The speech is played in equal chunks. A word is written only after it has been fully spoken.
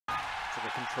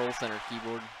like a control center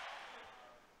keyboard.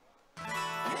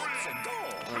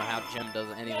 I don't know how Jim does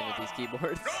anything with these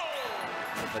keyboards.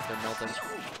 Looks like they're melting.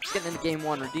 Just getting into game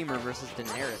 1, Redeemer versus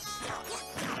Daenerys.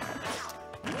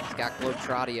 He's got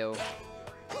Globetrottio.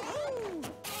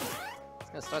 He's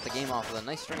gonna start the game off with a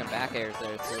nice string of back airs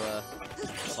there to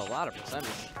just a lot of percentage.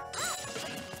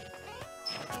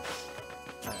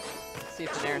 Let's see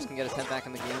if Daenerys can get his head back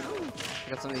in the game.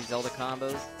 Pick up some of these Zelda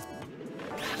combos.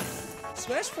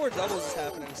 Smash 4 doubles is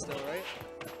happening still, right?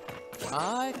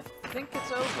 I think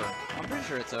it's over. I'm pretty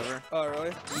sure it's over. Oh,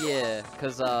 really? Yeah,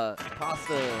 because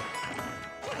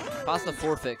Pasta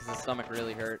forfeit because his stomach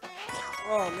really hurt.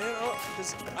 Oh, man.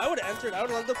 I would have entered. I would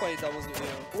have loved to play doubles with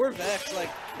you. Or Vex. Like,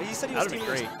 he said he was teaming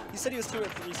with, he said he was teaming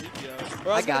with 3CPO.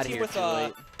 Or I got team here with too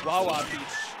late. Wawa Peach.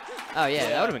 Oh, yeah,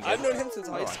 that would have been good. I've known him since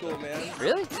high school, man.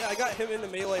 Really? Yeah, I got him into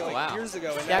Melee like years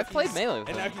ago. And yeah, I've played Melee with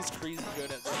him. And now he's crazy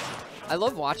good at this. I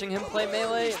love watching him play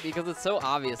Melee because it's so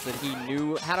obvious that he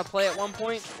knew how to play at one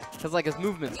point. Because, like, his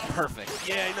movement's perfect.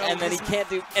 Yeah, I know. And then he can't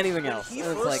do anything else. When he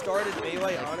first started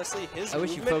Melee, honestly, his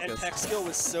movement and tech skill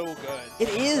was so good. It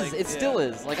is. Like, it still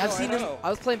is. Like, I've seen him. I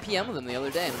was playing PM with him the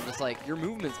other day, and I'm just like, your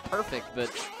movement's perfect,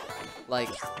 but... Like,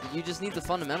 you just need the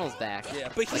fundamentals back. Yeah,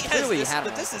 but he like, has this, had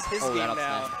but this is his game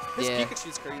now. His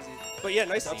Pikachu's crazy. But yeah,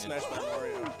 nice up smash by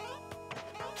Mario.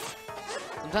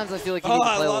 Sometimes I feel like you need to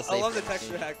play a little safer. I love the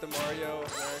texture hack to Mario America.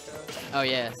 Oh,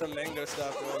 yeah. Some mango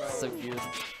stuff going on. So good.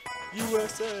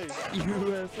 USA.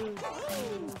 USA.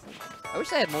 I wish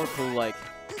they had more cool, like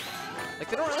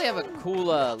they don't really have a cool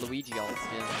Luigi alt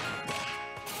skin.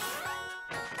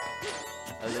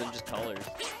 Other than just colors.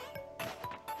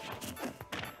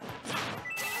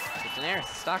 Daenerys is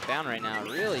stock down right now.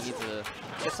 Really needs to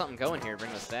get something going here.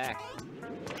 Bring this back.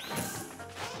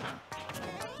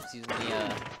 Just using the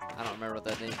I don't remember what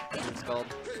that name is called.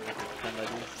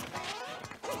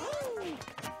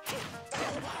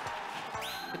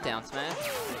 Good down smash.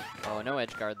 Oh, no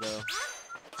edge guard though.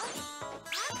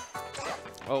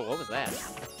 Oh, what was that?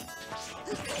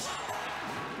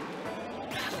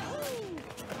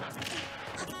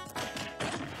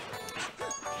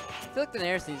 I feel like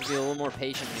Daenerys needs to be a little more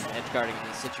patient in edge guarding in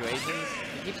these situations.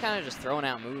 He keeps kind of just throwing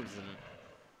out moves and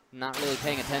not really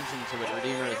paying attention to what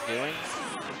Redeemer is doing.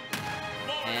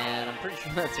 And I'm pretty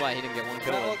sure that's why he didn't get one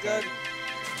kill. That look good.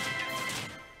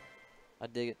 I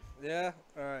dig it. Yeah,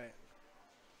 alright.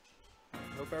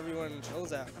 Hope everyone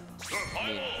chills out. I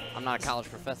mean, I'm not a college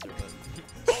professor,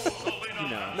 but you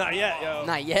know. Not yet, yo.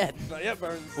 Not yet. Not yet,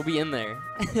 Burns. We'll be in there.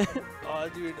 Oh,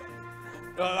 dude.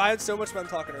 I had so much fun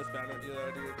talking Earthbound with you,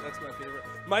 though, dude. That's my favorite.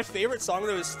 My favorite song,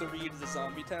 though, is 3 to the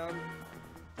Zombie Town.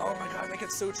 Oh, my God. That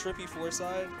gets so trippy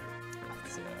four-side.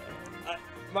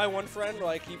 My one friend,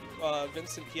 like,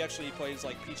 Vincent, he actually plays,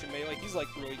 like, Peach and Melee. He's, like,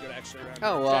 really good, actually.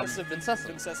 Around Vincent.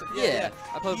 Yeah.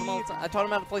 I played with him all the time. I taught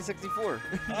him how to play 64.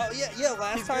 Oh, yeah.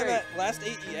 Last time at last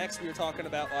 8EX, we were talking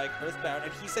about, like, Earthbound,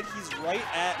 and he said he's right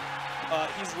at,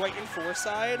 he's right in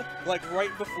four-side, like,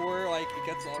 right before, like, it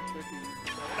gets all trippy.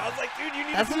 And I was like, dude, you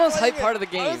need That's to the most hype part of the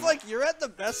game. I was like, you're at the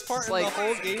best part in the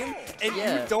whole game, and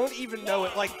you don't even know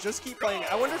it. Like, just keep playing.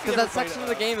 I wonder if you that section of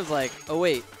the game is like, oh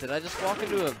wait, did I just walk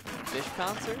into a Fish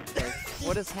concert? Like,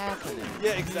 what is happening?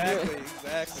 Yeah, exactly.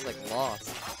 It's like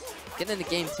lost. Getting into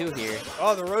game 2 here.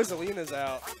 Oh, the Rosalina's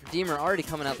out. Redeemer already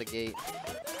coming out the gate.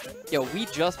 Yo, we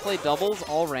just played doubles,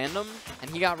 all random, and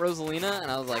he got Rosalina, and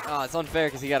I was like, oh, it's unfair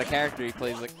because he got a character he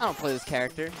plays. Like, I don't play this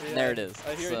character. Yeah, and there it is.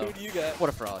 I hear. So, who do you get? What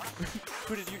a fraud.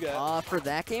 Who did you get? For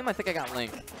that game, I think I got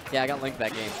Link. Yeah, I got Link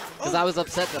that game. Because I was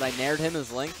upset that I nared him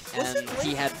as Link, and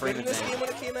he had frame advantage. In this game when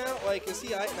it came out, like, is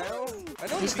he out now? I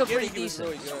know he's still pretty decent.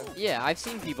 Really good. Yeah, I've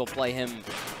seen people play him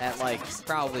at, like,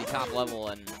 probably top level,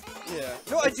 and yeah.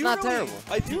 No, it's not terrible.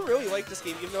 I do really like this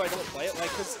game, even though I don't play it. Like,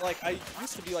 cause like I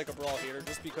used to be like a Brawl hater,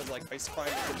 just because like I find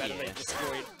it the meta they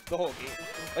destroyed the whole game.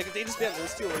 Like if they just banned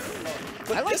those two, it would be fun.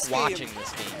 But I like watching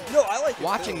this game. No, I like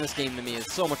watching this game. To me is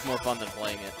so much more fun than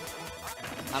playing it.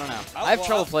 I don't know. I have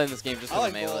trouble playing this game just because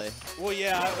of Melee. Well,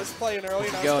 yeah, I was playing early,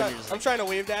 and I'm trying to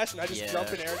wave dash, and I just jump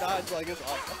and air dodge. Like it's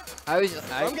awesome.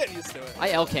 I'm getting used to it.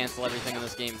 I L cancel everything in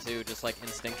this game too, just like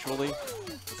instinctually.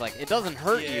 It's like it doesn't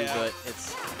hurt you, but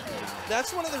it's.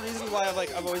 That's one of the reasons why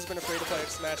I've always been afraid to play like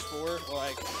Smash 4, or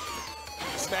like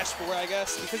Smash 4, I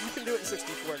guess, because you can do it in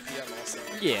 64 and PM also.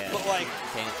 Yeah. But like,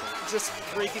 just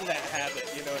breaking that habit,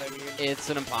 you know what I mean? It's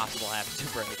an impossible habit to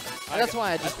break. That's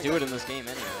why I just do it in this game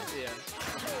anyway. Yeah.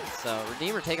 So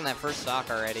Redeemer taking that first stock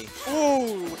already.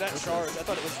 Ooh, that charge! I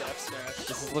thought it was the F smash.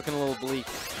 This is looking a little bleak.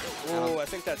 Ooh, I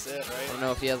think that's it, right? I don't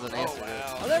know if he has an answer. Oh,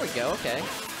 wow. Oh, there we go. Okay.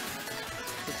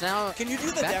 So it's now. Can you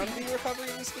do the down B recovery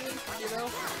in this game? You know?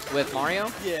 With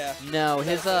Mario? Yeah. No,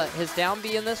 his down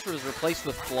B in this was replaced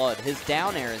with Flood. His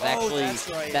down air is actually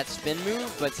that spin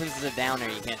move, but since it's a down air,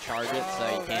 you can't charge it, so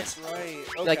you can't. That's right.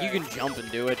 Okay. Like you can jump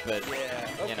and do it, but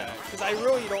you know. Because I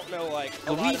really don't know like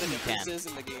a lot of the differences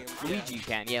in the game. Luigi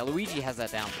can. Yeah, Luigi has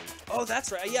that down B. Oh,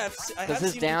 that's right. Yeah, I have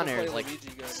his seen down people air play is like Luigi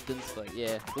good. spin spike.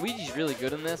 Yeah, Luigi's really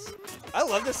good in this. I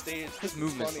love this stage. His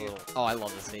movement's little. Oh, I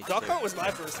love this stage. Duck Hunt was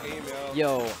my first game,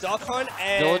 yo. Yo. Duck Hunt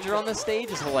and Villager on this stage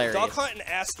is hilarious. Duck Hunt and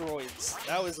Asteroids.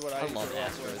 That was what I love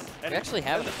Asteroids. And we actually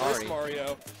have an Atari.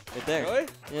 Mario. Right there. Really? Yeah,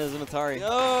 there's an Atari. Yo,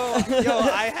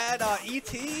 I had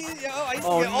E.T. Yo, I used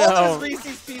to get all those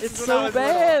Reese's Pieces it's when I was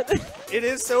bad. little. It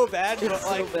is so bad, but It's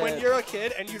like so bad. when you're a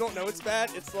kid and you don't know it's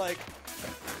bad, it's like,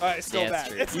 all right, it's still bad.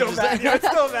 True. It's still bad. Yeah, it's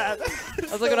still bad.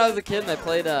 I was like when I was a kid and I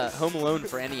played Home Alone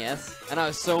for NES, and I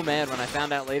was so mad when I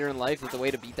found out later in life that the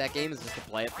way to beat that game is just to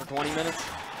play it for 20 minutes.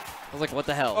 I was like, what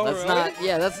the hell? Oh, that's really? not.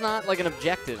 Yeah, that's not like an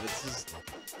objective. It's just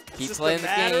keep playing the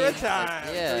game. It's just a matter of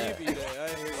time. Yeah. So you beat it. I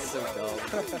hear you. So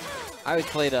dumb. I always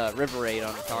played River Raid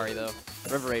on Atari though.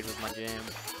 River Raid was my jam.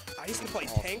 I used to play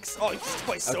tanks. Oh, I used to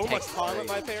play so much Pong with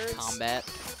my parents. Combat.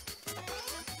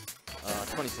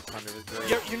 2600 was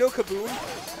great. You know Kaboom?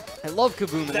 I love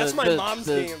Kaboom. That's my mom's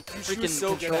game. She Freaking was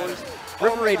so good at it.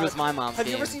 River Raid was my mom's game. Have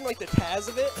you ever seen like the Taz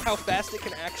of it? How fast it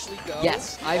can actually go?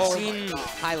 Yes, I've seen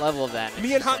high level of that.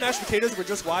 Me and Hot Mashed Potatoes were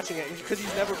just watching it because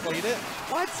he's never played it.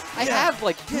 What? I have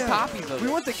like 2 copies of it.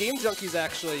 We went to Game Junkies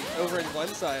actually over in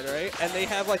Glenside, right? And they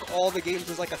have like all the games.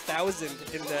 There's like 1,000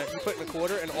 in the. You put in a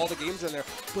quarter, and all the games are in there.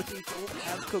 But they don't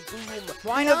have Kaboom.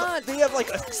 Why not? They have like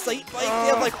a Sight Bike. They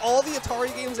have like all the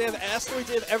Atari games. They have Asteroids.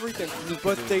 They have everything.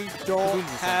 But they don't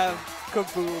have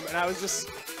Kaboom, and I was just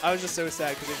so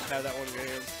sad because they didn't have that one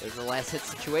game. There's a last hit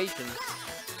situation.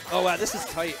 Oh wow, this is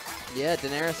tight. Yeah,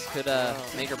 Daenerys could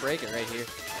make or break it right here.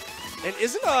 And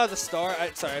isn't the star?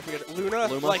 Sorry, I forget. Luna.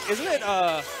 Like, isn't it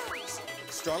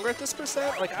stronger at this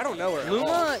percent? Like, I don't know her.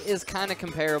 Luna is kind of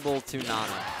comparable to Nana,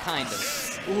 kind of.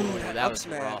 Ooh, that up was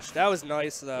smash. rough. That was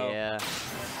nice though. Yeah.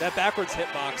 That backwards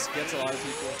hitbox gets a lot of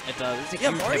people. It does. It's a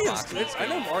Yeah, huge Mario's hitbox. good. I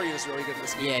know Mario's really good in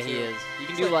this game. Yeah, too. he is. You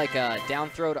can do like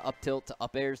down throw to up tilt to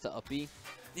up airs to up B.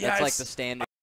 Yeah, That's like the standard.